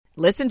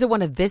Listen to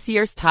one of this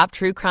year's top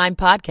true crime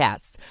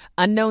podcasts.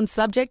 Unknown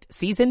Subject,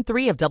 Season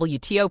 3 of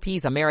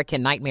WTOP's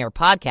American Nightmare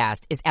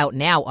podcast is out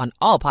now on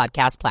all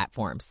podcast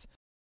platforms.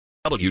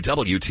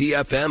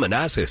 WWTFM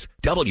Manassas,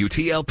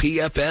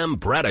 WTLP-FM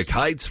Braddock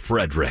Heights,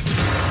 Frederick.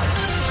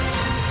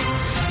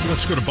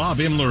 Let's go to Bob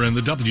Imler in the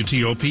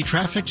WTOP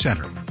Traffic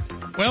Center.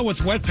 Well,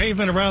 with wet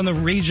pavement around the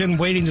region,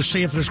 waiting to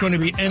see if there's going to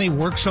be any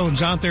work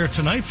zones out there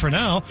tonight. For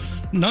now,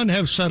 none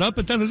have set up,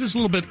 but then it is a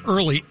little bit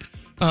early.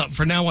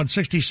 For now on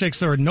 66,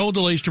 there are no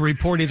delays to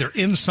report either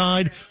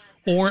inside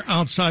or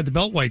outside the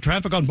Beltway.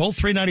 Traffic on both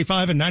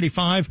 395 and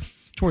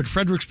 95 toward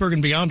Fredericksburg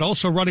and beyond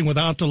also running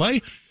without delay.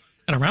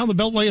 And around the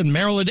Beltway in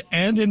Maryland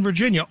and in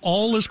Virginia,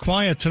 all is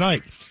quiet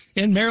tonight.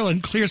 In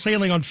Maryland, clear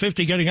sailing on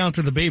 50 getting out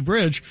to the Bay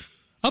Bridge.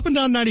 Up and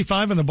down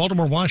 95 and the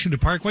Baltimore-Washington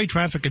Parkway,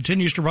 traffic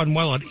continues to run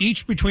well at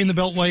each between the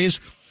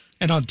Beltways.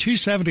 And on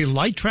 270,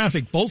 light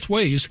traffic both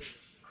ways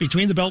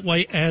between the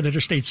Beltway and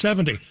Interstate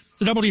 70.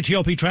 The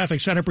WTOP Traffic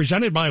Center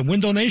presented by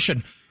Window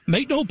Nation.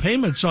 Make no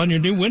payments on your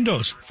new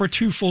windows for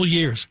 2 full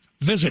years.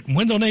 Visit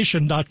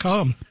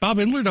windownation.com. Bob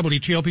Imler,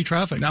 WTOP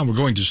Traffic. Now we're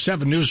going to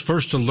 7 News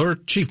First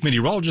Alert. Chief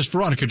Meteorologist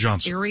Veronica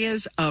Johnson.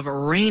 Areas of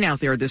rain out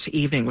there this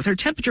evening with our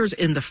temperatures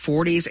in the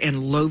 40s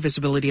and low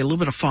visibility, a little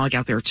bit of fog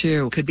out there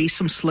too. Could be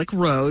some slick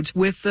roads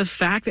with the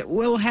fact that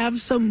we'll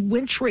have some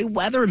wintry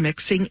weather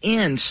mixing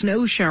in,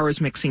 snow showers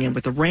mixing in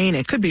with the rain.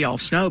 It could be all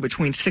snow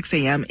between 6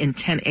 a.m. and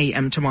 10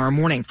 a.m. tomorrow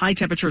morning. High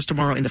temperatures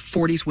tomorrow in the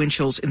 40s, wind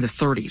chills in the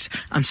 30s.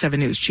 I'm 7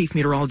 News Chief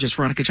Meteorologist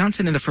Veronica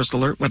Johnson in the First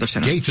Alert Weather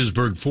Center.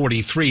 Gaithersburg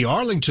 43.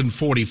 Arlington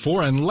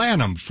 44 and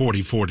Lanham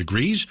 44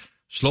 degrees,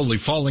 slowly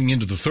falling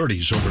into the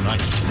 30s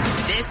overnight.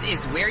 This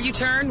is where you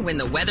turn when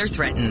the weather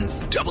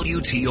threatens.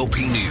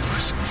 WTOP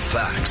News.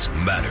 Facts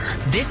matter.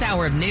 This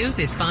hour of news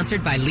is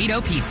sponsored by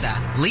Lido Pizza.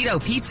 Lido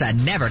Pizza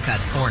never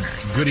cuts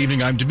corners. Good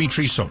evening, I'm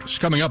Dimitri Sotis.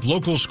 Coming up,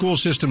 local school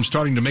systems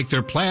starting to make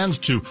their plans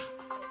to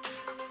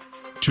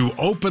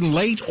open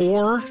late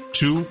or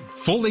to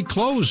fully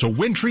close. A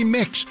wintry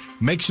mix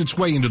makes its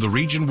way into the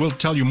region. We'll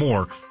tell you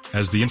more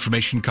as the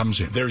information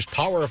comes in. There's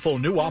powerful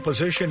new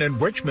opposition in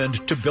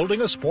Richmond to building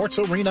a sports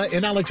arena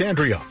in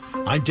Alexandria.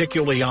 I'm Dick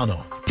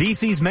Iuliano.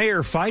 D.C.'s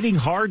mayor fighting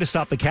hard to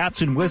stop the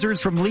Caps and Wizards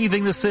from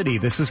leaving the city.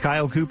 This is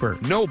Kyle Cooper.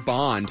 No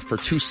bond for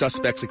 2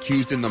 suspects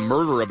accused in the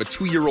murder of a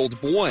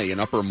 2-year-old boy in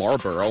Upper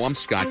Marlboro. I'm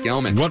Scott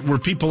Gelman. What were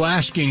people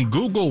asking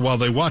Google while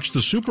they watched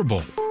the Super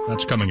Bowl?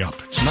 That's coming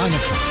up. It's 9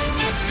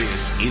 o'clock.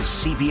 This is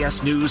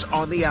CBS News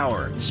on the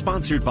Hour,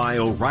 sponsored by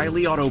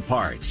O'Reilly Auto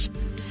Parts.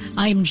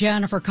 I'm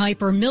Jennifer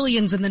Kuiper.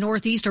 Millions in the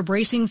Northeast are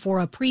bracing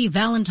for a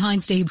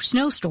pre-Valentine's Day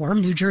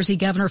snowstorm. New Jersey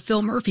Governor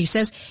Phil Murphy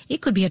says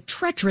it could be a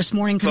treacherous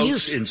morning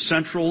commute. Folks in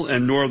central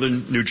and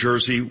northern New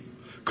Jersey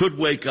could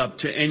wake up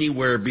to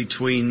anywhere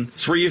between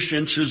 3-ish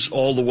inches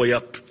all the way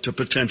up to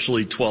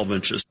potentially 12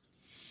 inches.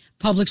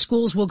 Public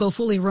schools will go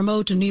fully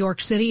remote in New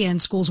York City,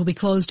 and schools will be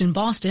closed in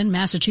Boston.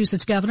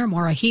 Massachusetts Governor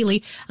Maura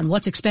Healey on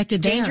what's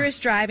expected there. Dangerous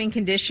driving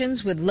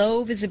conditions with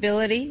low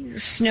visibility,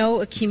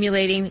 snow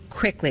accumulating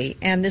quickly,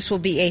 and this will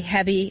be a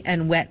heavy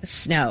and wet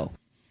snow.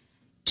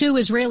 2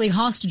 Israeli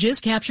hostages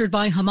captured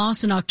by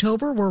Hamas in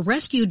October were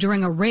rescued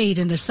during a raid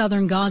in the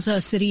southern Gaza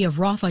city of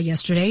Rafah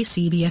yesterday.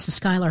 CBS's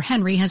Skylar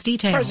Henry has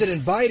details.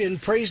 President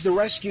Biden praised the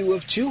rescue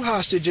of 2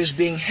 hostages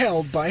being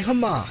held by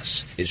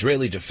Hamas.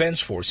 Israeli Defense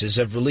Forces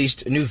have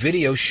released new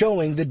video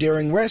showing the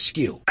daring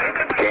rescue.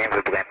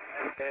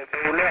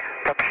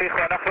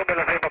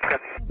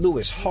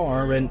 Louis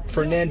Har and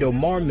Fernando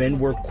Marman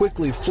were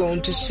quickly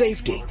flown to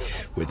safety,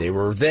 where they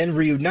were then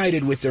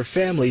reunited with their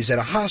families at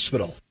a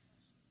hospital.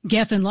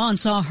 Geffen Lon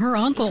saw her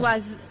uncle. It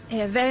was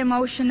very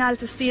emotional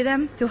to see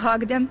them, to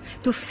hug them,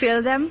 to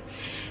feel them.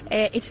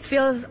 It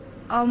feels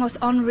almost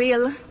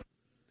unreal.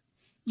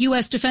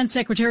 U.S. Defense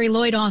Secretary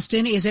Lloyd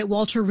Austin is at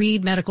Walter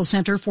Reed Medical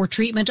Center for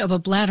treatment of a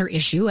bladder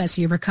issue as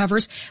he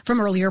recovers from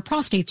earlier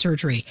prostate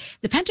surgery.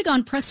 The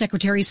Pentagon press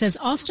secretary says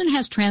Austin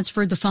has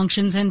transferred the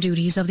functions and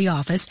duties of the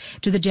office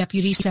to the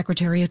Deputy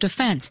Secretary of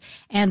Defense,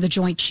 and the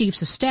Joint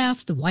Chiefs of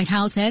Staff, the White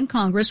House, and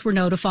Congress were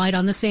notified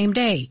on the same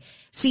day.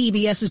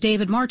 CBS's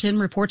David Martin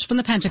reports from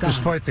the Pentagon.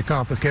 Despite the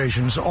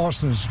complications,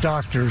 Austin's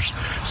doctors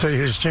say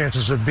his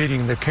chances of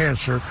beating the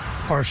cancer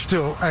are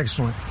still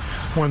excellent.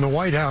 When the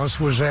White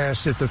House was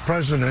asked if the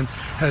president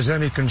has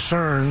any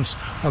concerns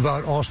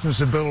about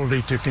Austin's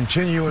ability to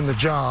continue in the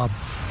job,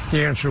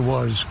 the answer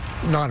was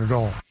not at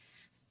all.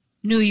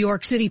 New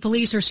York City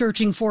police are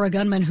searching for a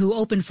gunman who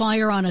opened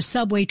fire on a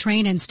subway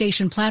train and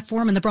station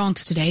platform in the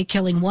Bronx today,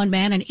 killing 1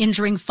 man and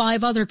injuring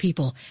 5 other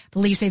people.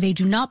 Police say they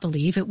do not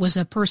believe it was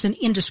a person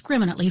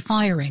indiscriminately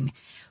firing.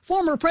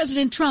 Former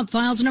President Trump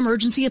files an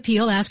emergency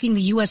appeal asking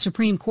the U.S.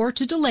 Supreme Court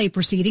to delay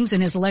proceedings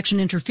in his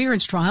election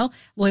interference trial.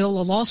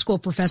 Loyola Law School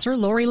professor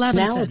Lori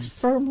Levinson. Now it's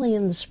firmly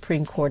in the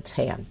Supreme Court's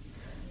hand,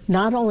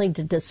 not only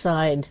to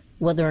decide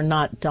whether or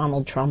not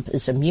Donald Trump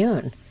is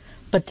immune,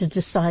 but to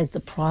decide the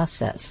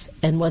process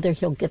and whether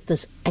he'll get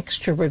this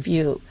extra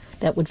review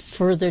that would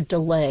further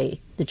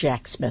delay the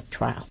Jack Smith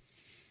trial.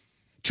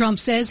 Trump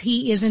says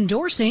he is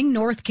endorsing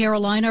North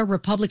Carolina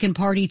Republican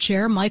Party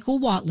Chair Michael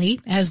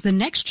Whatley as the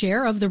next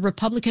chair of the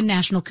Republican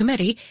National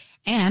Committee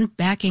and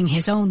backing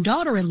his own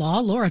daughter-in-law,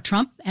 Laura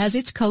Trump, as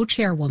its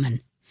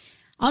co-chairwoman.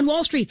 On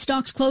Wall Street,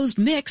 stocks closed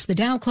mixed. The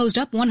Dow closed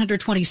up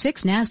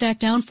 126, NASDAQ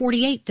down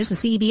 48. This is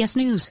CBS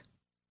News.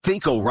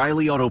 Think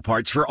O'Reilly Auto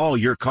Parts for all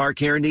your car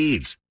care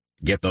needs.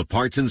 Get the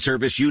parts and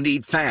service you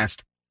need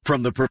fast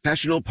from the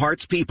professional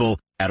parts people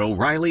at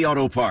O'Reilly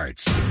Auto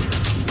Parts.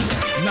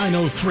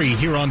 9:03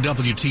 here on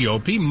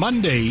WTOP,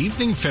 Monday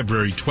evening,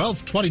 February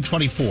 12th,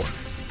 2024.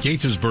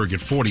 Gaithersburg at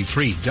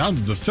 43, down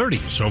to the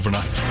 30s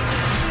overnight.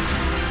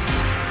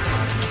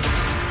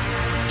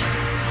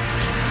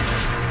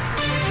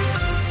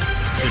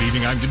 Good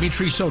evening, I'm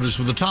Dimitri Sotis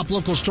with the top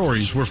local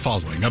stories we're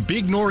following. A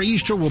big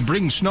nor'easter will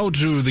bring snow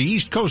to the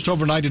East Coast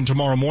overnight and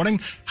tomorrow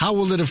morning. How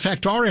will it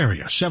affect our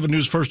area? 7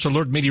 News First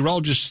Alert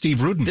meteorologist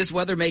Steve Rudin. This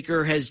weather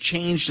maker has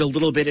changed a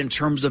little bit in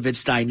terms of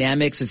its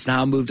dynamics. It's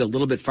now moved a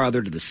little bit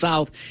farther to the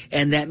south,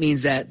 and that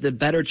means that the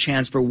better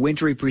chance for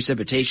wintry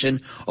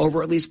precipitation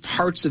over at least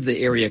parts of the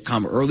area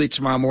come early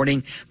tomorrow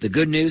morning. The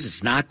good news,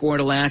 it's not going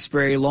to last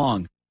very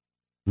long.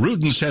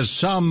 Rudin says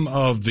some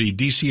of the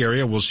D.C.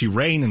 area will see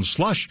rain and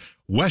slush.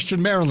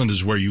 Western Maryland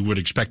is where you would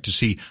expect to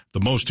see the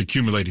most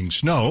accumulating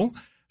snow.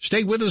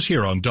 Stay with us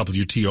here on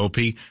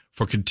WTOP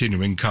for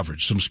continuing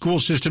coverage. Some school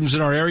systems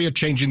in our area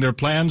changing their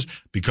plans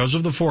because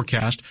of the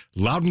forecast.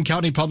 Loudoun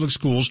County Public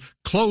Schools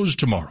closed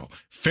tomorrow.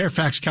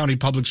 Fairfax County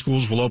Public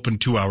Schools will open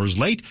 2 hours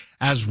late,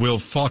 as will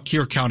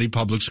Fauquier County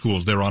Public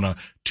Schools. They're on a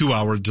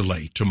 2-hour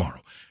delay tomorrow.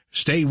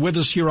 Stay with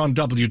us here on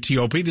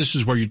WTOP. This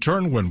is where you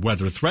turn when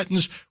weather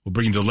threatens. We'll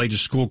bring the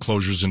latest school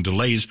closures and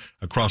delays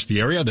across the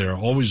area. They're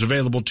always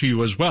available to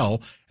you as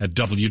well at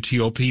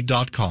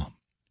WTOP.com.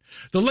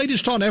 The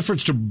latest on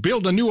efforts to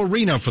build a new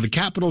arena for the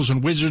Capitals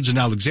and Wizards in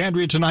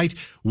Alexandria tonight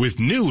with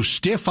new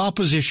stiff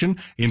opposition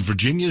in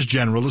Virginia's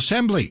General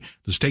Assembly.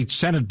 The state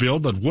Senate bill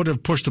that would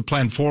have pushed the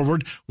plan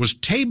forward was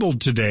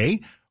tabled today.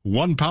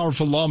 One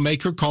powerful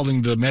lawmaker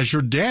calling the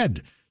measure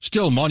dead.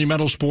 Still,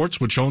 Monumental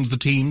Sports, which owns the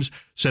teams,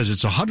 says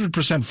it's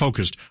 100%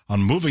 focused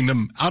on moving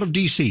them out of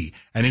D.C.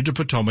 and into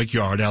Potomac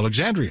Yard,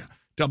 Alexandria.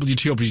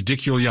 WTOP's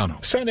Dick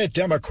Iuliano. Senate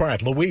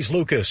Democrat Louise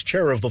Lucas,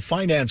 chair of the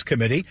Finance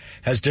Committee,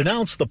 has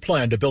denounced the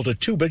plan to build a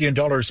 $2 billion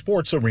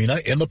sports arena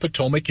in the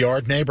Potomac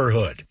Yard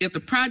neighborhood. If the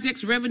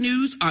project's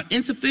revenues are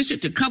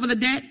insufficient to cover the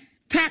debt,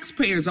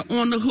 taxpayers are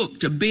on the hook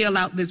to bail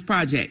out this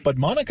project. But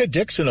Monica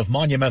Dixon of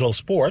Monumental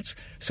Sports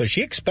says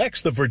she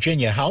expects the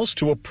Virginia House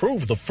to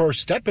approve the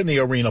first step in the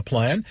arena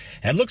plan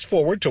and looks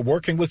forward to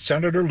working with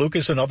Senator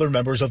Lucas and other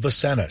members of the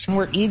Senate.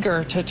 We're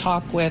eager to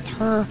talk with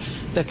her,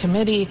 the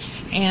committee,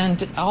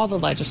 and all the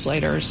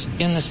legislators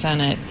in the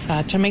Senate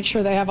to make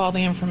sure they have all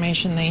the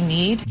information they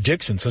need.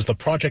 Dixon says the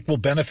project will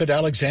benefit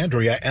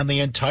Alexandria and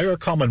the entire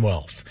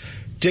Commonwealth.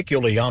 Dick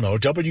Iuliano,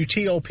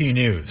 WTOP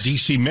News.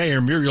 D.C.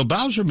 Mayor Muriel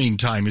Bowser,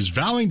 meantime, is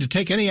vowing to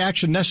take any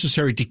action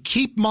necessary to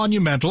keep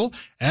Monumental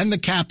and the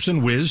Caps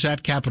and Wiz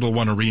at Capital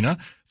One Arena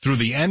through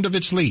the end of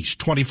its lease,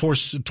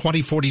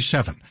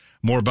 2047.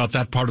 More about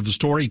that part of the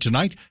story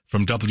tonight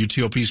from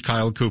WTOP's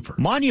Kyle Cooper.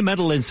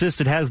 Monumental insists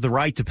it has the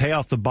right to pay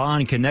off the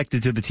bond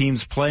connected to the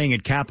teams playing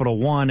at Capital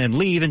One and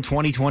leave in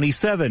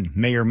 2027.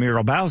 Mayor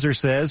Muriel Bowser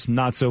says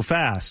not so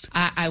fast.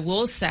 I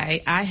will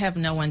say I have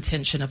no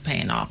intention of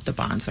paying off the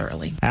bonds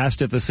early.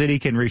 Asked if the city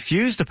can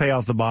refuse to pay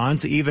off the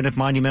bonds even if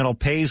Monumental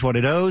pays what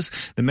it owes,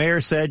 the mayor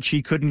said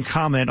she couldn't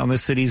comment on the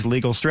city's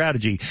legal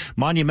strategy.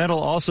 Monumental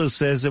also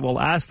says it will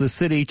ask the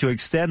city to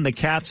extend the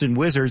Caps and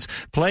Wizards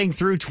playing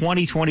through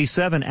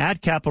 2027 at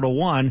Capital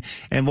One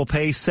and will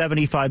pay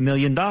 $75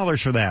 million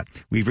for that.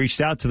 We've reached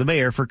out to the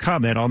mayor for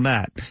comment on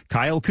that.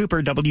 Kyle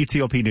Cooper,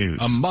 WTOP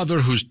News. A mother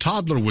whose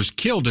toddler was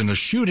killed in a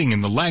shooting in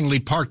the Langley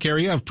Park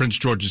area of Prince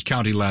George's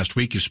County last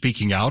week is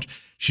speaking out.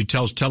 She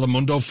tells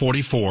Telemundo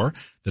 44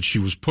 that she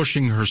was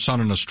pushing her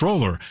son in a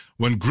stroller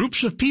when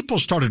groups of people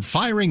started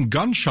firing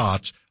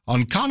gunshots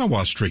on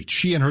Kanawha Street.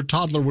 She and her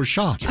toddler were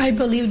shot. I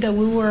believe that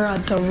we were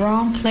at the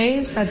wrong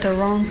place at the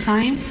wrong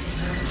time.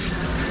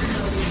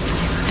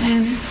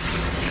 And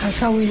that's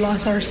how we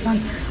lost our son.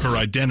 Her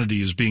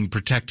identity is being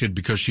protected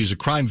because she's a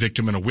crime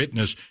victim and a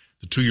witness.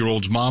 The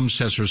 2-year-old's mom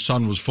says her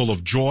son was full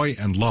of joy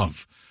and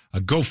love. A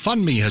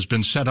GoFundMe has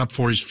been set up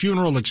for his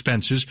funeral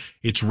expenses.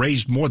 It's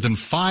raised more than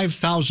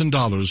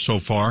 $5,000 so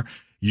far.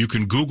 You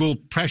can Google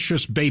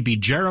Precious Baby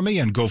Jeremy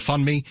and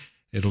GoFundMe.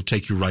 It'll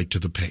take you right to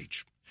the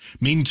page.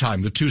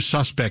 Meantime, the 2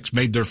 suspects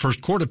made their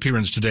first court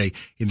appearance today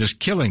in this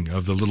killing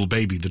of the little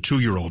baby, the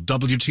 2-year-old.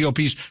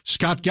 WTOP's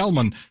Scott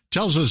Gelman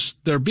tells us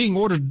they're being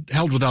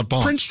held without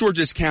bond. Prince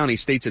George's County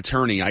State's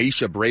Attorney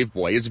Aisha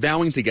Braveboy is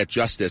vowing to get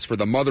justice for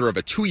the mother of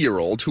a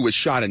 2-year-old who was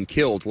shot and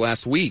killed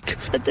last week.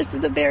 But this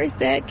is a very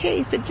sad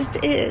case. It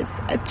just is.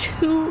 A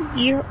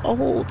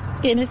 2-year-old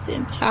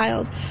innocent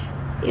child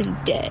is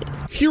dead.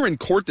 Here in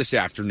court this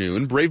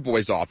afternoon, Brave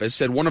Boy's office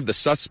said one of the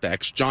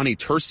suspects, Johnny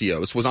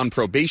Tercios, was on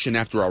probation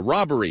after a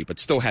robbery but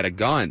still had a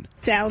gun.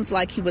 Sounds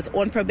like he was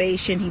on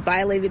probation. He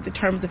violated the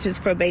terms of his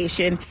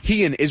probation.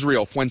 He and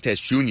Israel Fuentes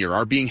Jr.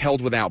 are being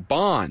held without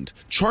bond.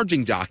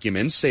 Charging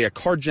documents say a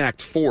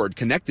carjacked Ford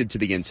connected to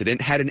the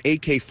incident had an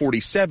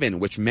AK-47,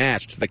 which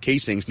matched the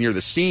casings near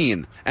the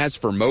scene. As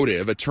for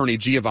motive, attorney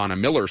Giovanna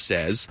Miller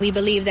says, "We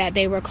believe that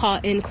they were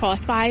caught in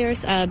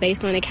crossfires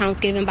based on accounts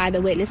given by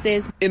the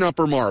witnesses." In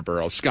Upper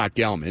Marlboro, Scott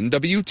Gelman,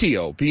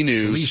 WTOP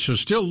News. Police are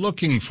still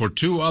looking for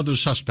 2 other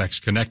suspects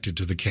connected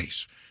to the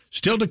case.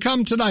 Still to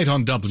come tonight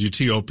on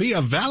WTOP,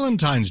 a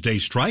Valentine's Day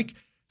strike.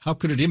 How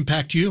could it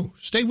impact you?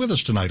 Stay with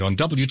us tonight on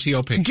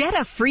WTOP. Get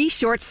a free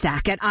short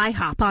stack at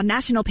IHOP on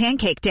National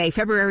Pancake Day,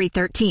 February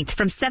 13th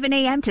from 7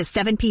 a.m. to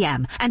 7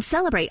 p.m. And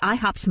celebrate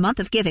IHOP's Month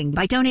of Giving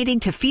by donating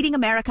to Feeding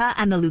America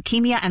and the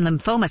Leukemia and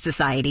Lymphoma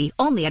Society,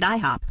 only at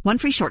IHOP. 1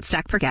 free short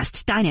stack per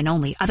guest. Dine-in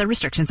only. Other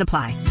restrictions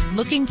apply.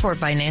 Looking for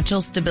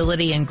financial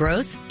stability and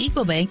growth?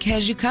 Eagle Bank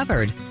has you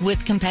covered.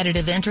 With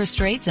competitive interest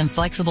rates and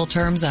flexible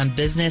terms on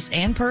business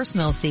and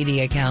personal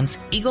CD accounts,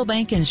 Eagle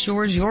Bank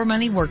ensures your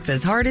money works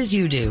as hard as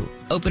you do.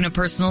 Open a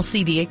personal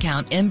CD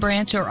account in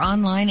branch or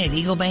online at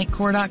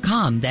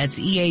eaglebankcorp.com. That's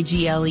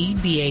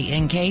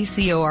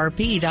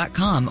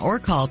EAGLEBANKCORP.com or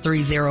call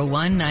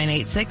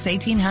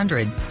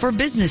 301-986-1800. For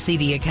business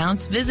CD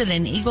accounts, visit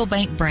an Eagle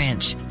Bank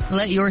branch.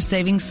 Let your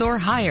savings soar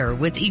higher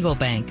with Eagle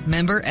Bank.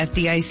 Member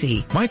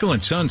FDIC. Michael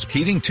 & Son's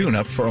heating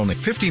tune-up for only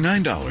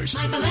 $59.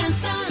 Michael &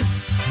 Son.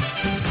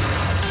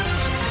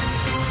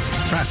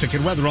 Traffic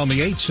and weather on the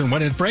 8s, and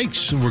when it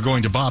breaks, we're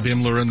going to Bob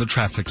Imler in the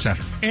traffic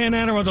center. In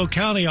Anne Arundel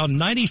County on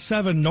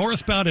 97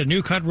 northbound at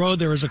New Cut Road,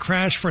 there is a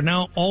crash. For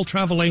now, all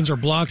travel lanes are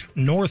blocked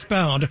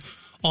northbound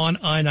on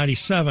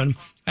I-97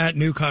 at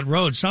New Cut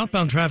Road.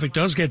 Southbound traffic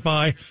does get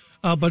by,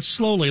 but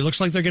slowly.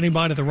 Looks like they're getting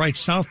by to the right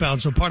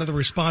southbound, so part of the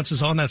response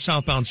is on that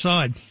southbound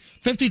side.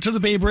 50 to the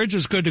Bay Bridge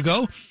is good to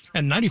go,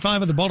 and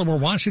 95 at the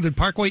Baltimore-Washington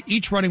Parkway,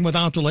 each running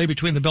without delay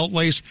between the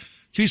Beltways.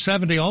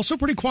 270 also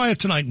pretty quiet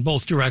tonight in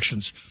both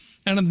directions.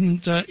 And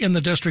in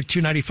the district,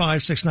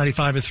 295,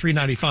 695, and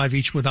 395,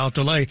 each without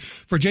delay.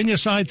 Virginia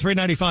side,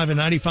 395 and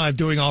 95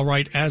 doing all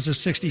right, as is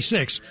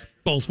 66,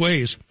 both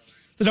ways.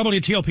 The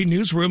WTOP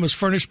newsroom is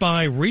furnished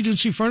by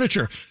Regency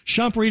Furniture.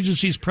 Shop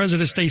Regency's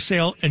President's Day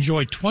sale.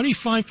 Enjoy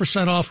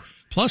 25%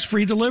 off plus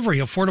free delivery.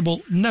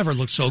 Affordable never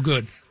looked so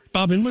good.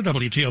 Bob Inman,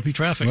 WTOP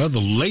Traffic. Well, the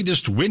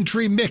latest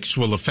wintry mix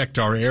will affect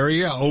our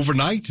area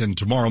overnight and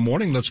tomorrow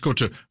morning. Let's go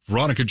to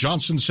Veronica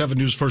Johnson, 7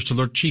 News First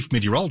Alert Chief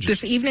Meteorologist.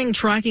 This evening,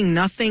 tracking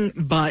nothing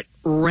but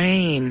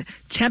rain.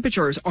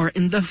 Temperatures are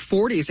in the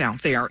 40s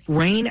out there.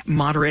 Rain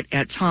moderate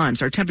at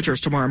times. Our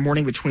temperatures tomorrow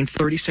morning between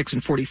 36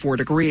 and 44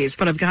 degrees.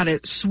 But I've got to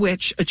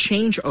switch a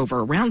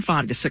changeover around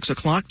 5 to 6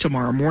 o'clock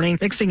tomorrow morning,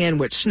 mixing in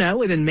with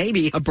snow and then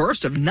maybe a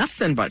burst of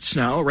nothing but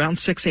snow around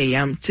 6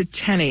 a.m. to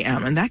 10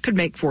 a.m. And that could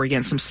make for,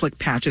 again, some slick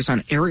patches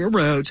on area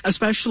roads,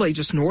 especially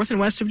just north and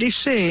west of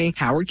D.C.,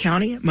 Howard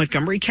County,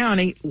 Montgomery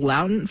County,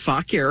 Loudoun,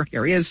 Fauquier,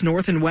 areas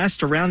north and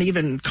west around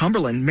even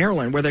Cumberland,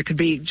 Maryland, where there could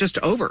be just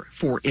over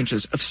 4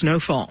 inches of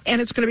snowfall. And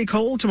it's going to be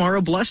cold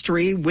tomorrow,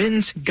 blustery,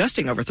 winds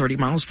gusting over 30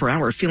 miles per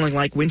hour, feeling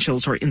like wind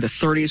chills are in the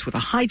 30s with a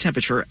high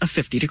temperature of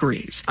 50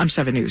 degrees. I'm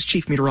 7 News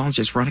Chief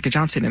Meteorologist Veronica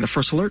Johnson in the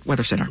First Alert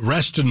Weather Center.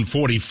 Reston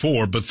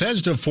 44,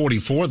 Bethesda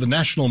 44, the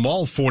National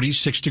Mall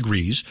 46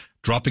 degrees.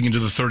 Dropping into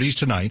the 30s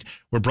tonight.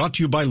 We're brought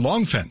to you by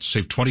Long Fence.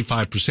 Save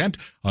 25%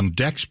 on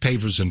decks,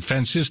 pavers, and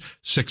fences.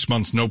 6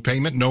 months, no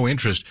payment, no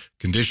interest.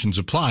 Conditions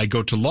apply.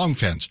 Go to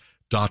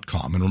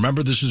longfence.com. And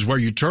remember, this is where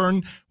you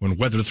turn when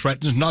weather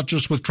threatens, not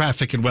just with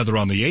traffic and weather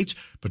on the 8s,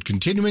 but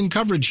continuing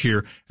coverage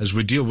here as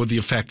we deal with the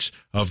effects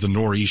of the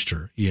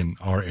nor'easter in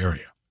our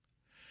area.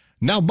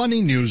 Now,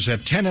 money news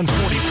at 10 and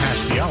 40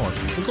 past the hour.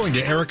 We're going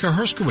to Erica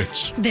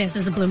Herskowitz. This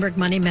is a Bloomberg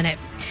Money Minute.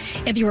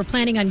 If you were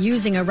planning on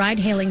using a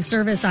ride-hailing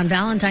service on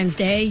Valentine's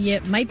Day,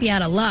 you might be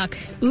out of luck.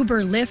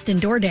 Uber, Lyft,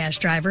 and DoorDash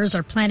drivers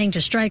are planning to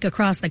strike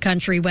across the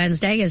country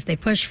Wednesday as they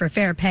push for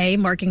fair pay,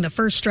 marking the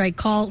first strike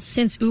call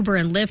since Uber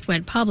and Lyft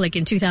went public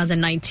in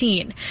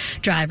 2019.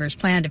 Drivers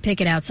plan to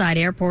picket outside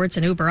airports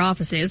and Uber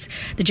offices.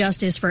 The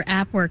Justice for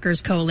App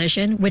Workers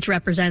Coalition, which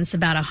represents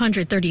about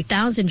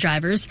 130,000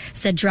 drivers,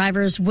 said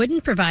drivers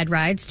wouldn't provide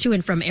rides to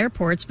and from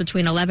airports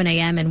between 11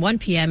 a.m. and 1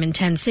 p.m. in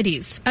 10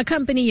 cities. A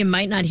company you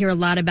might not hear a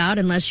lot about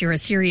unless you're a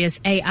serious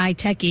AI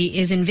techie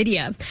is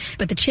NVIDIA.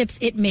 But the chips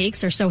it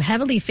makes are so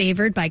heavily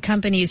favored by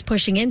companies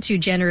pushing into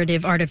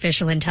generative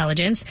artificial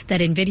intelligence that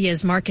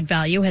NVIDIA's market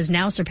value has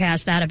now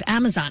surpassed that of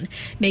Amazon,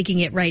 making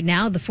it right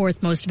now the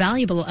 4th most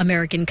valuable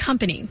American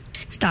company.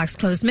 Stocks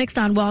closed mixed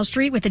on Wall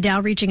Street, with the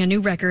Dow reaching a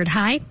new record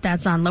high.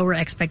 That's on lower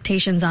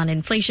expectations on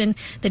inflation.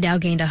 The Dow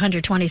gained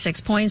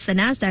 126 points. The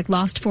Nasdaq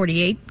lost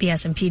 48. The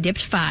S&P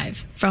dipped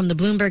 5. From the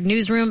Bloomberg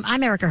Newsroom,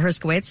 I'm Erica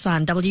Herskowitz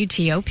on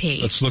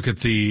WTOP. Let's look at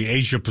the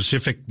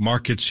Asia-Pacific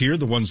markets here,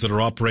 the ones that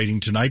are operating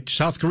tonight.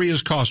 South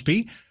Korea's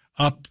Kospi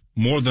up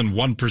more than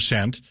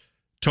 1%.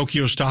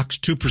 Tokyo stock's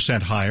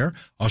 2% higher.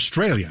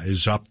 Australia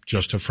is up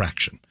just a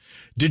fraction.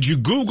 Did you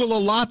Google a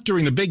lot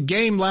during the big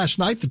game last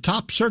night? The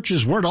top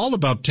searches weren't all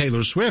about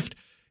Taylor Swift.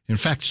 In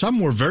fact, some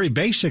were very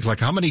basic, like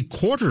how many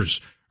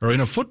quarters are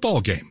in a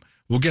football game.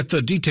 We'll get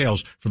the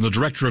details from the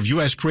director of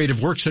U.S.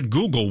 Creative Works at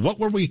Google. What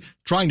were we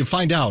trying to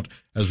find out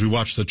as we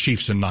watch the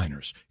Chiefs and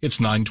Niners? It's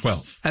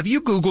 9:12. Have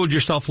you Googled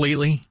yourself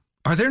lately?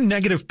 Are there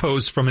negative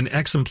posts from an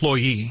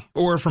ex-employee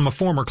or from a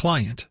former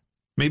client?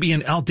 Maybe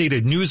an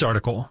outdated news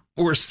article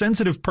or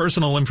sensitive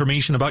personal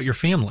information about your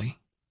family?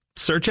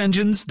 Search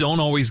engines don't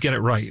always get it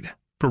right.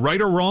 For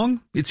right or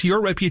wrong, it's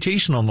your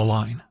reputation on the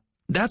line.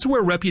 That's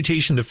where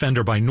Reputation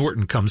Defender by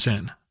Norton comes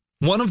in.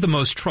 One of the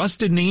most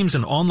trusted names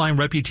in online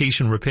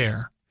reputation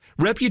repair,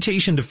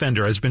 Reputation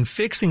Defender has been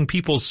fixing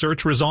people's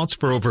search results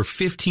for over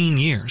 15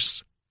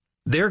 years.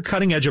 Their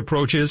cutting-edge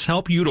approaches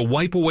help you to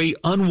wipe away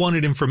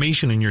unwanted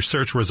information in your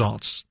search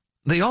results.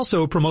 They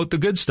also promote the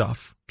good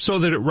stuff so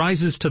that it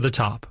rises to the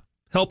top,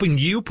 helping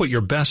you put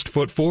your best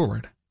foot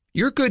forward.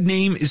 Your good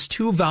name is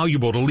too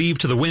valuable to leave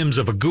to the whims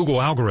of a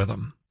Google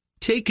algorithm.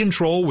 Take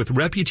control with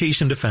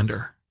Reputation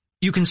Defender.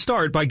 You can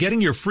start by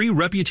getting your free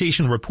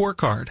reputation report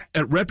card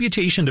at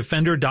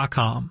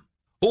reputationdefender.com.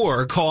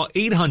 Or call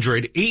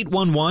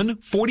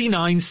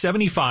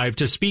 800-811-4975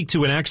 to speak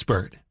to an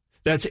expert.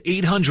 That's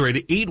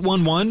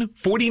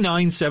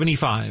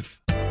 800-811-4975.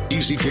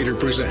 EasyCater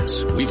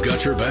presents We've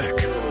Got Your Back.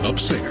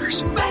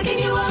 Upsingers. Backing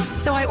you up.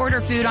 So I order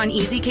food on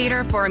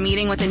EasyCater for a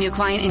meeting with a new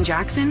client in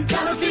Jackson.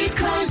 Gotta feed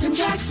clients in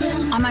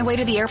Jackson. On my way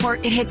to the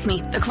airport, it hits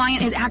me. The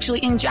client is actually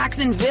in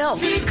Jacksonville.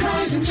 Feed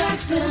clients in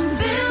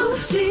Jacksonville.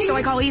 Oopsie. So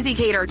I call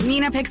EasyCater.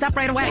 Nina picks up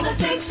right away. Nina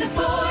fix it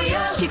for you.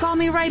 She called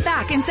me right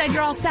back and said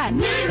you're all set.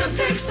 Nina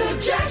fixed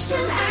the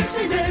Jackson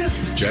accident.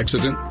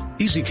 Jackson?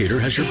 EasyCater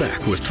has your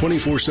back with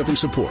 24/7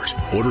 support.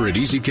 Order at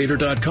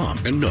easycater.com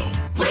and know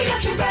we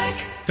got your back.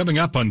 Coming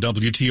up on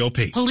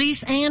WTOP.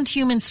 Police and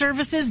Human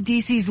Services,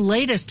 D.C.'s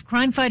latest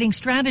crime-fighting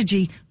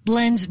strategy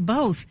blends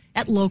both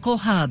at local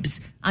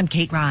hubs. I'm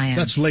Kate Ryan.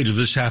 That's later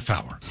this half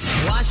hour.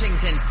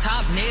 Washington's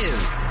top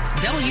news,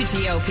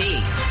 WTOP.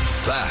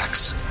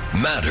 Facts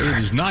matter. It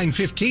is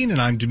 9:15,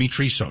 and I'm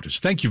Dimitri Sotis.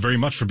 Thank you very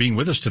much for being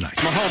with us tonight.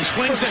 Mahomes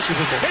flings it.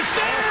 It's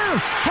there!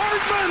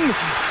 Hardman!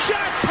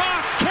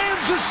 Jackpot!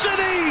 Kansas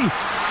City!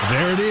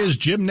 There it is.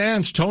 Jim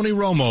Nantz, Tony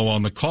Romo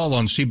on the call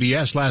on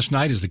CBS last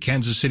night as the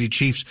Kansas City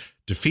Chiefs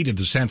defeated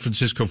the San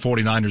Francisco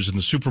 49ers in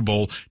the Super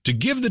Bowl to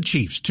give the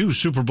Chiefs 2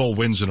 Super Bowl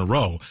wins in a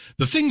row.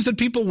 The things that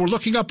people were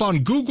looking up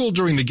on Google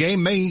during the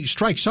game may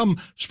strike some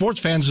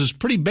sports fans as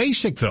pretty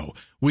basic, though.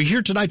 We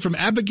hear tonight from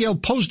Abigail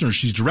Posner.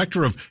 She's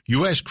director of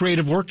U.S.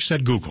 Creative Works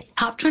at Google.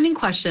 Top trending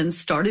questions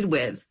started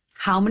with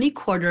how many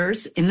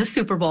quarters in the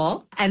Super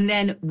Bowl? And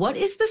then what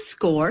is the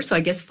score? So I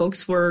guess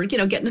folks were,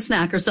 getting a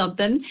snack or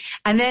something.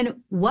 And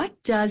then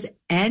what does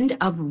end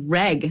of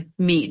reg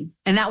mean?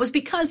 And that was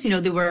because,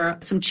 there were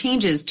some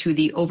changes to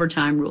the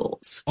overtime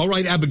rules. All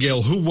right,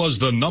 Abigail, who was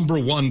the number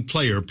one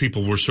player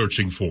people were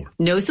searching for?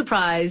 No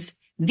surprise.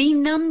 The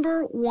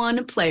number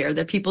one player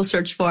that people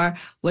searched for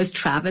was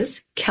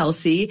Travis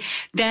Kelce,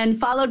 then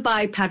followed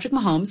by Patrick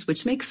Mahomes,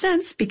 which makes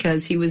sense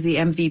because he was the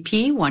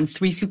MVP, won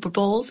 3 Super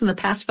Bowls in the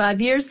past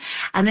 5 years,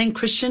 and then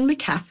Christian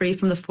McCaffrey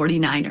from the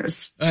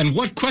 49ers. And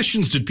what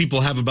questions did people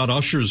have about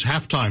Usher's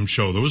halftime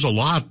show? There was a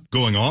lot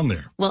going on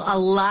there. Well, a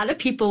lot of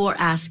people were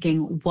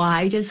asking,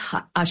 why does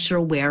Usher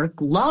wear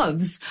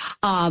gloves?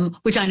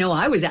 Which I know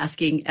I was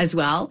asking as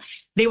well.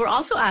 They were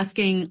also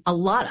asking a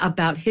lot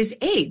about his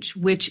age,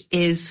 which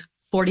is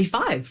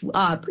 45.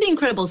 Pretty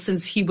incredible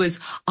since he was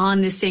on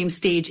the same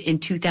stage in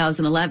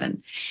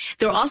 2011.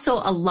 There are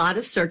also a lot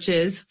of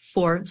searches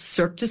for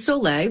Cirque du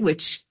Soleil,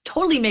 which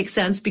totally makes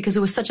sense because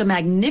it was such a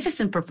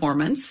magnificent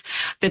performance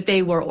that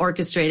they were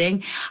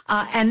orchestrating.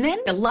 And then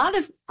a lot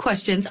of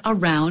questions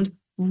around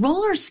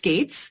roller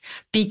skates,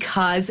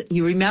 because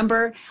you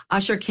remember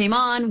Usher came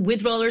on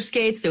with roller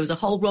skates. There was a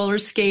whole roller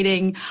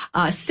skating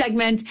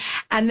segment,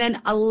 and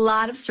then a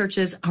lot of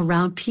searches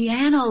around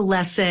piano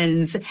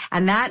lessons.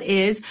 And that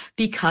is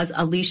because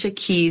Alicia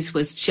Keys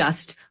was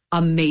just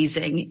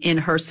amazing in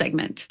her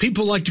segment.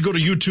 People like to go to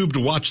YouTube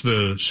to watch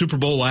the Super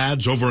Bowl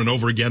ads over and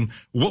over again.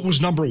 What was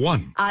number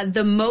one?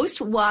 The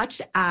most watched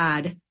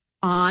ad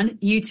on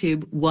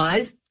YouTube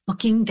was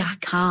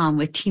Booking.com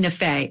with Tina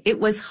Fey.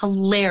 It was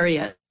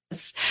hilarious.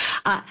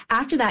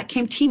 After that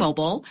came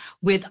T-Mobile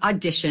with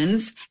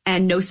auditions,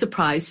 and no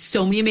surprise,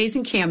 so many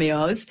amazing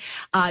cameos.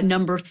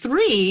 Number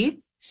 3,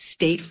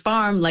 State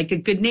Farm, Like a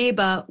Good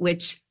Neighbor,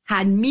 which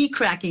had me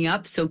cracking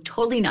up, so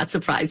totally not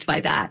surprised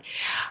by that.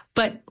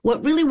 But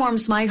what really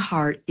warms my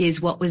heart is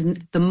what was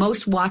the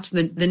most watched,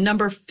 the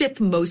number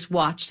 5th most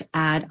watched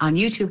ad on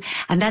YouTube,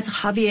 and that's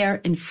Javier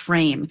in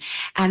Frame.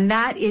 And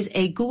that is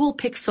a Google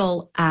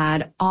Pixel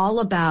ad all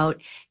about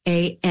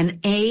an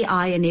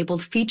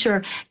AI-enabled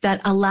feature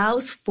that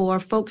allows for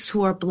folks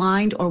who are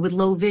blind or with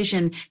low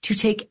vision to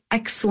take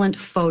excellent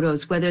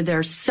photos, whether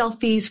they're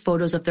selfies,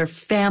 photos of their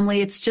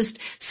family. It's just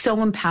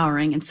so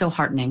empowering and so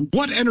heartening.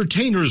 What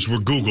entertainers were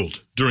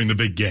Googled during the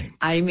big game?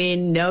 I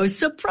mean, no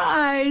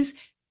surprise.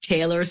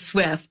 Taylor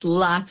Swift.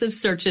 Lots of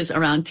searches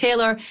around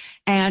Taylor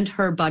and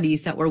her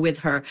buddies that were with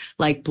her,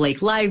 like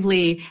Blake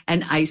Lively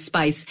and Ice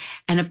Spice.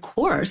 And of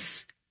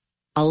course,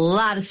 a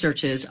lot of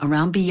searches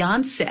around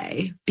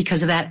Beyonce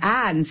because of that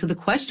ad. And so the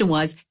question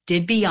was,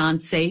 did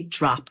Beyonce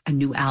drop a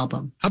new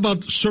album? How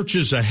about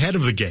searches ahead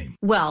of the game?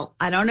 Well,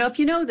 I don't know if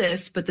you know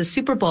this, but the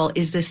Super Bowl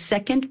is the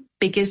second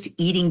biggest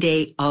eating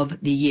day of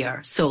the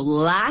year. So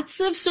lots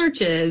of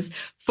searches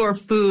for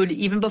food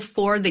even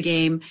before the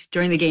game,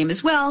 during the game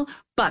as well.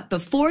 But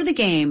before the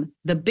game,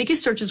 the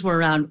biggest searches were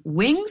around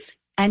wings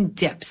and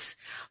dips.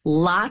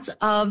 Lots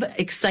of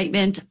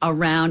excitement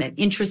around and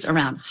interest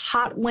around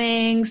hot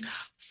wings,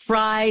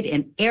 fried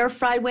and air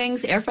fried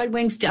wings. Air fried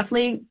wings,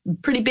 definitely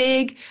pretty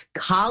big.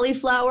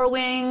 Cauliflower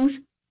wings,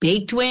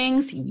 baked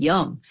wings,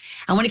 yum.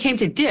 And when it came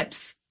to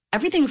dips,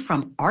 everything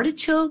from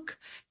artichoke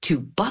to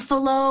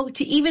buffalo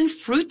to even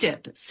fruit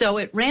dip. So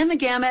it ran the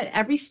gamut.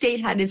 Every state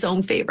had its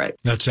own favorite.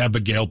 That's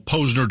Abigail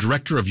Posner,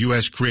 Director of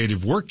U.S.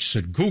 Creative Works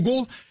at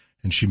Google.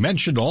 And she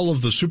mentioned all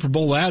of the Super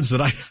Bowl ads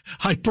that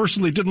I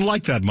personally didn't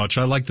like that much.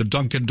 I like the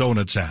Dunkin'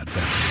 Donuts ad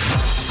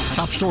better.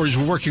 Top stories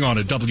we're working on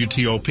at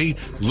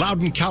WTOP.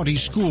 Loudoun County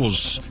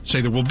schools say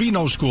there will be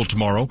no school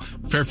tomorrow.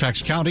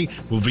 Fairfax County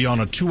will be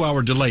on a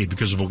 2-hour delay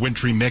because of a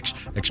wintry mix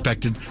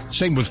expected.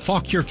 Same with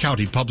Fauquier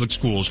County Public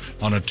Schools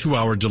on a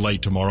 2-hour delay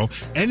tomorrow.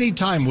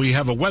 Anytime we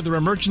have a weather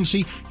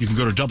emergency, you can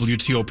go to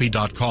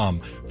WTOP.com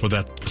for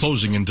that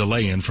closing and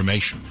delay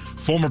information.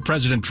 Former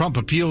President Trump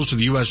appeals to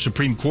the U.S.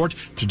 Supreme Court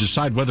to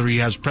decide whether he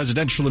has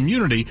presidential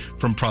immunity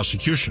from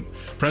prosecution.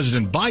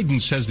 President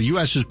Biden says the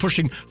U.S. is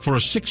pushing for a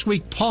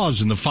 6-week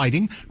pause in the fighting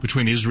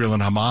between Israel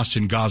and Hamas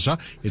in Gaza.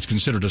 It's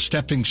considered a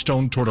stepping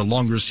stone toward a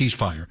longer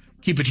ceasefire.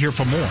 Keep it here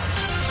for more.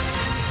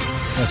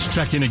 Let's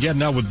check in again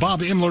now with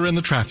Bob Imler in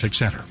the traffic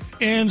center.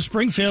 In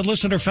Springfield,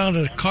 listener found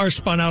a car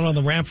spun out on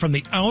the ramp from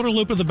the outer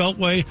loop of the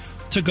Beltway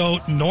to go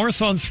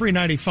north on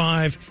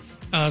 395.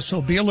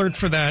 So be alert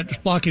for that. It's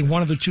blocking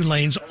one of the two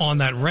lanes on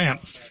that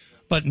ramp,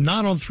 but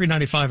not on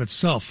 395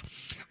 itself.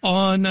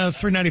 On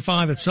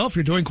 395 itself,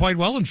 you're doing quite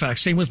well, in fact.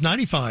 Same with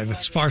 95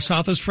 as far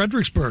south as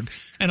Fredericksburg.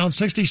 And on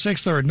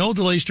 66, there are no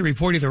delays to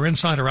report either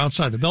inside or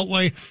outside the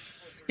Beltway.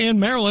 In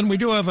Maryland, we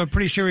do have a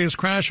pretty serious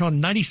crash on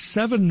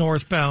 97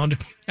 northbound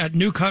at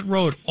New Cut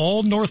Road.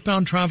 All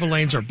northbound travel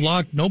lanes are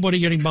blocked. Nobody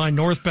getting by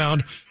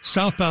northbound.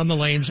 Southbound, the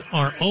lanes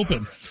are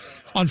open.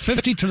 On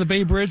 50 to the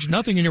Bay Bridge,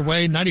 nothing in your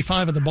way.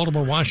 95 at the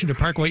Baltimore-Washington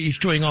Parkway, each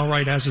doing all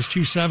right, as is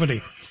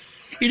 270.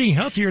 Eating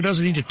healthier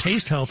doesn't need to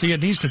taste healthy.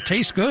 It needs to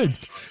taste good.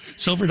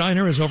 Silver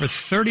Diner has over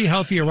 30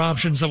 healthier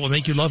options that will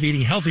make you love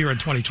eating healthier in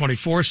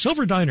 2024.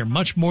 Silver Diner,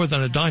 much more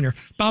than a diner.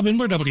 Bob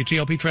Inler,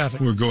 WTOP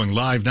Traffic. We're going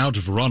live now to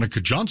Veronica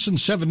Johnson,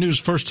 7 News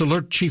First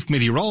Alert Chief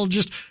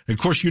Meteorologist. Of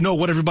course, you know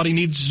what everybody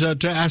needs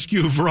to ask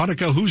you,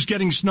 Veronica, who's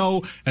getting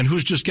snow and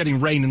who's just getting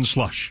rain and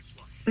slush?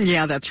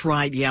 Yeah, that's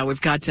right. Yeah, we've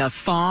got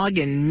fog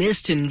and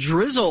mist and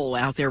drizzle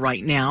out there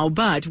right now,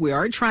 but we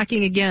are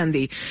tracking again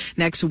the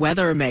next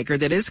weather maker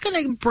that is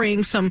going to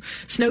bring some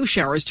snow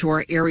showers to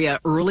our area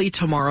early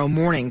tomorrow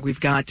morning.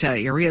 We've got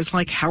areas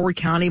like Howard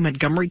County,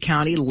 Montgomery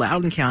County,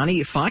 Loudoun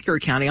County, Fauquier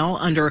County, all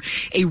under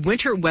a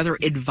winter weather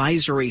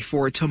advisory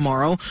for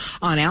tomorrow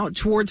on out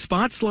towards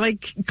spots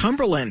like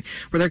Cumberland,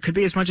 where there could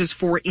be as much as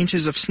 4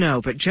 inches of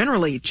snow, but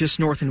generally just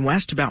north and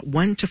west, about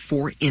 1 to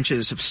 4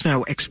 inches of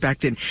snow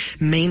expected,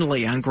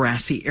 mainly on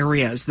grassy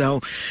areas, though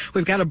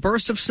we've got a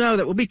burst of snow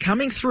that will be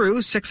coming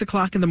through 6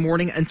 o'clock in the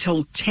morning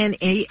until 10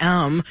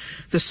 a.m.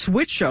 The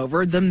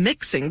switchover, the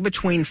mixing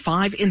between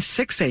 5 and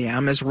 6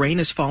 a.m. as rain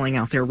is falling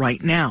out there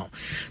right now.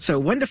 So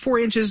 1 to 4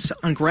 inches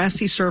on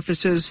grassy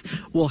surfaces.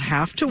 We'll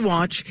have to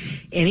watch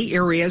any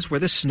areas where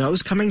the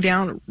snow's coming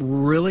down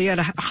really at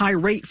a high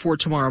rate for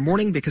tomorrow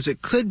morning, because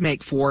it could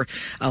make for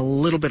a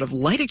little bit of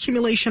light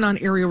accumulation on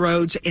area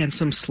roads and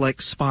some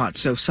slick spots.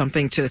 So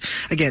something to,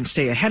 again,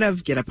 stay ahead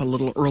of, get up a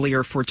little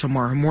earlier for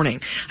tomorrow morning.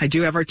 I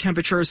do have our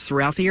temperatures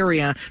throughout the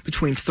area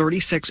between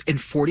 36 and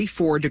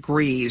 44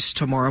 degrees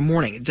tomorrow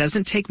morning. It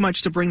doesn't take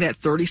much to bring that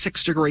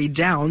 36 degree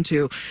down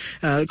to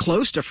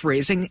close to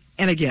freezing,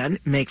 and again,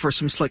 make for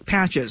some slick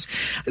patches.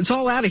 It's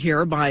all out of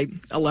here by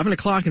 11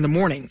 o'clock in the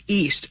morning,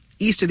 east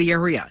of the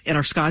area, and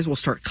our skies will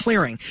start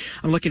clearing.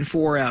 I'm looking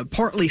for a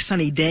partly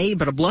sunny day,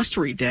 but a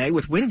blustery day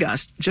with wind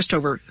gusts just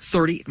over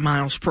 30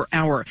 miles per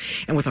hour.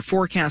 And with a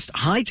forecast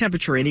high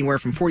temperature anywhere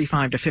from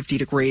 45 to 50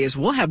 degrees,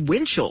 we'll have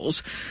wind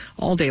chills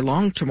all day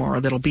long tomorrow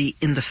that'll be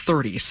in the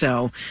 30s.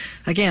 So,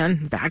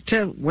 again, back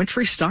to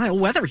wintry style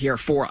weather here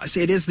for us.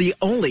 It is the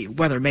only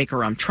weather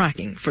maker I'm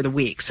tracking for the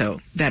week, so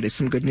that is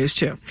some good news,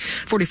 too.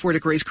 44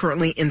 degrees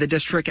currently in the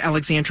district.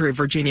 Alexandria,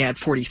 Virginia at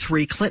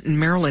 43. Clinton,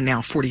 Maryland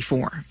now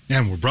 44.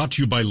 And we're brought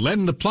to you by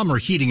Len the Plumber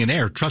Heating and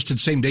Air, trusted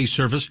same-day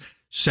service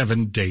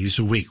 7 days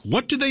a week.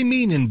 What do they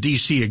mean in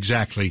D.C.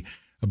 exactly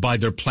by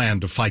their plan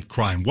to fight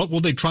crime? What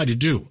will they try to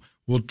do?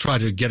 We'll try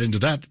to get into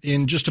that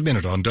in just a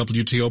minute on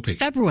WTOP.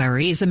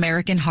 February is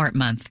American Heart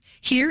Month.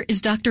 Here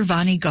is Dr.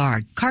 Vani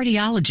Garg,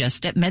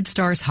 cardiologist at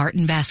MedStar's Heart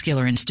and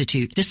Vascular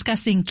Institute,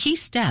 discussing key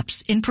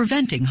steps in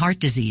preventing heart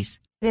disease.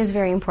 It is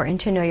very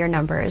important to know your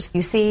numbers.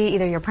 You see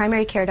either your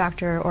primary care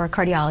doctor or a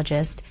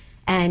cardiologist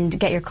and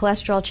get your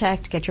cholesterol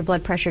checked, get your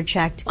blood pressure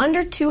checked.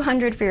 Under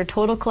 200 for your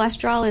total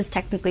cholesterol is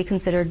technically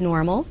considered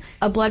normal.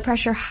 A blood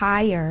pressure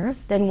higher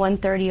than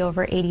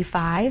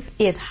 130/85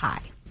 is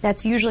high.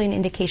 That's usually an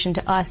indication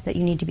to us that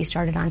you need to be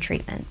started on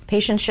treatment.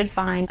 Patients should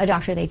find a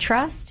doctor they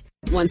trust.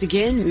 Once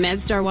again,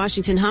 MedStar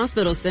Washington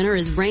Hospital Center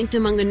is ranked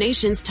among the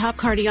nation's top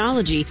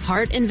cardiology,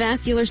 heart, and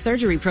vascular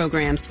surgery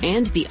programs,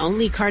 and the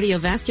only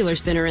cardiovascular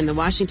center in the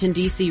Washington,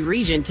 D.C.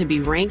 region to be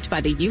ranked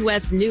by the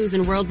U.S. News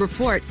 & World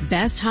Report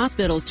Best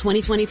Hospitals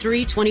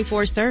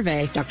 2023-24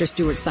 survey. Dr.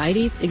 Stuart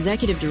Seides,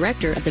 Executive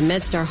Director at the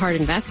MedStar Heart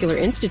and Vascular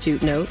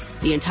Institute, notes,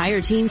 the entire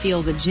team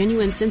feels a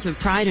genuine sense of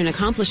pride and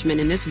accomplishment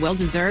in this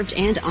well-deserved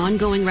and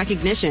ongoing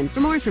recognition.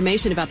 For more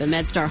information about the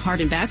MedStar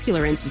Heart and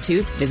Vascular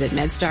Institute, visit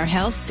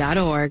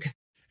medstarhealth.org.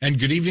 And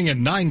good evening at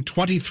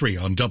 9:23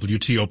 on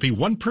WTOP.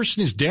 One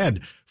person is dead,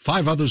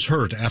 5 others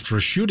hurt after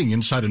a shooting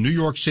inside a New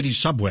York City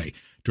subway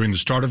during the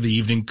start of the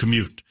evening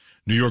commute.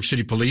 New York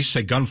City police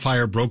say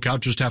gunfire broke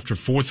out just after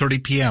 4:30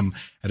 p.m.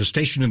 at a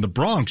station in the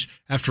Bronx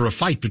after a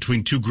fight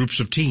between 2 groups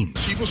of teens.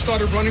 People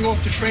started running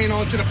off the train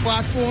onto the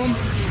platform,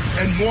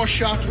 and more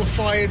shots were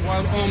fired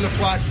while on the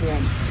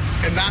platform.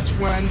 And that's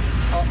when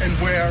and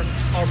where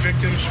our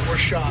victims were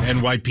shot.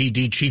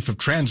 NYPD Chief of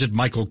Transit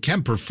Michael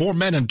Kemper, 4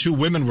 men and 2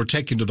 women were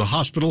taken to the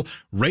hospital,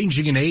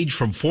 ranging in age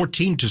from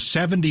 14 to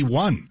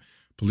 71.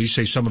 Police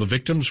say some of the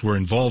victims were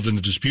involved in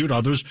the dispute.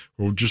 Others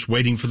were just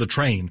waiting for the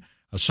train.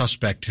 A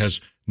suspect has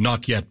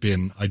not yet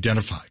been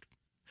identified.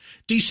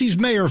 D.C.'s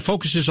mayor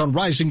focuses on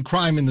rising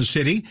crime in the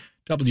city.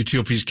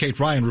 WTOP's Kate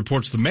Ryan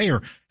reports the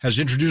mayor has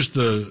introduced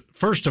the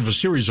first of a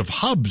series of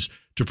hubs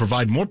to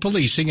provide more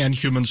policing and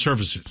human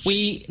services.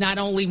 We not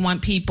only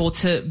want people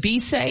to be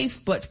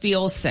safe, but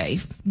feel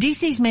safe.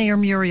 D.C.'s Mayor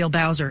Muriel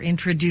Bowser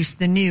introduced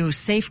the new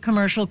Safe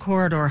Commercial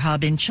Corridor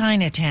Hub in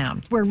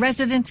Chinatown, where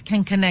residents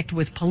can connect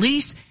with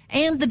police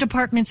and the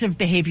Departments of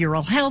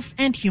Behavioral Health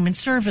and Human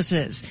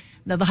Services.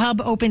 Now, the hub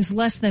opens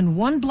less than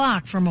 1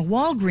 block from a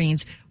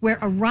Walgreens where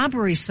a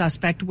robbery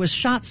suspect was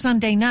shot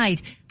Sunday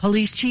night.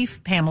 Police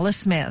Chief Pamela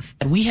Smith.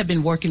 We have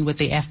been working with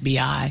the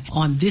FBI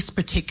on these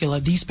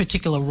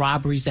particular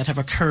robberies that have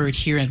occurred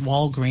here at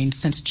Walgreens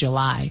since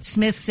July.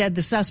 Smith said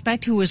the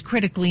suspect, who was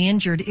critically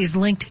injured, is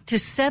linked to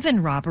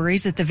 7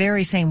 robberies at the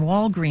very same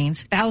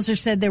Walgreens. Bowser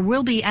said there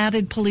will be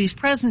added police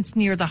presence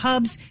near the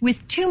hubs,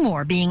 with 2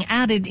 more being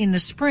added in the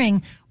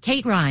spring.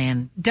 Kate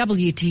Ryan,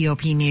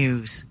 WTOP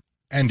News.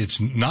 And it's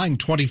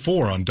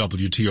 9:24 on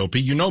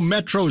WTOP. You know,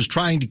 Metro is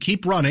trying to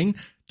keep running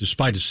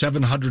despite a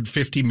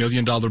 $750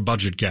 million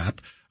budget gap.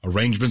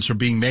 Arrangements are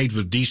being made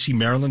with D.C.,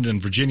 Maryland,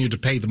 and Virginia to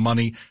pay the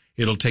money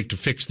it'll take to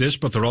fix this,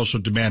 but they're also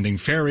demanding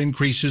fare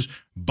increases,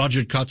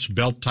 budget cuts,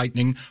 belt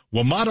tightening.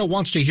 WMATA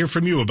wants to hear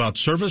from you about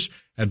service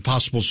and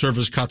possible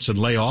service cuts and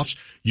layoffs.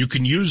 You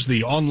can use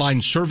the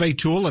online survey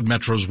tool at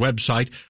Metro's website.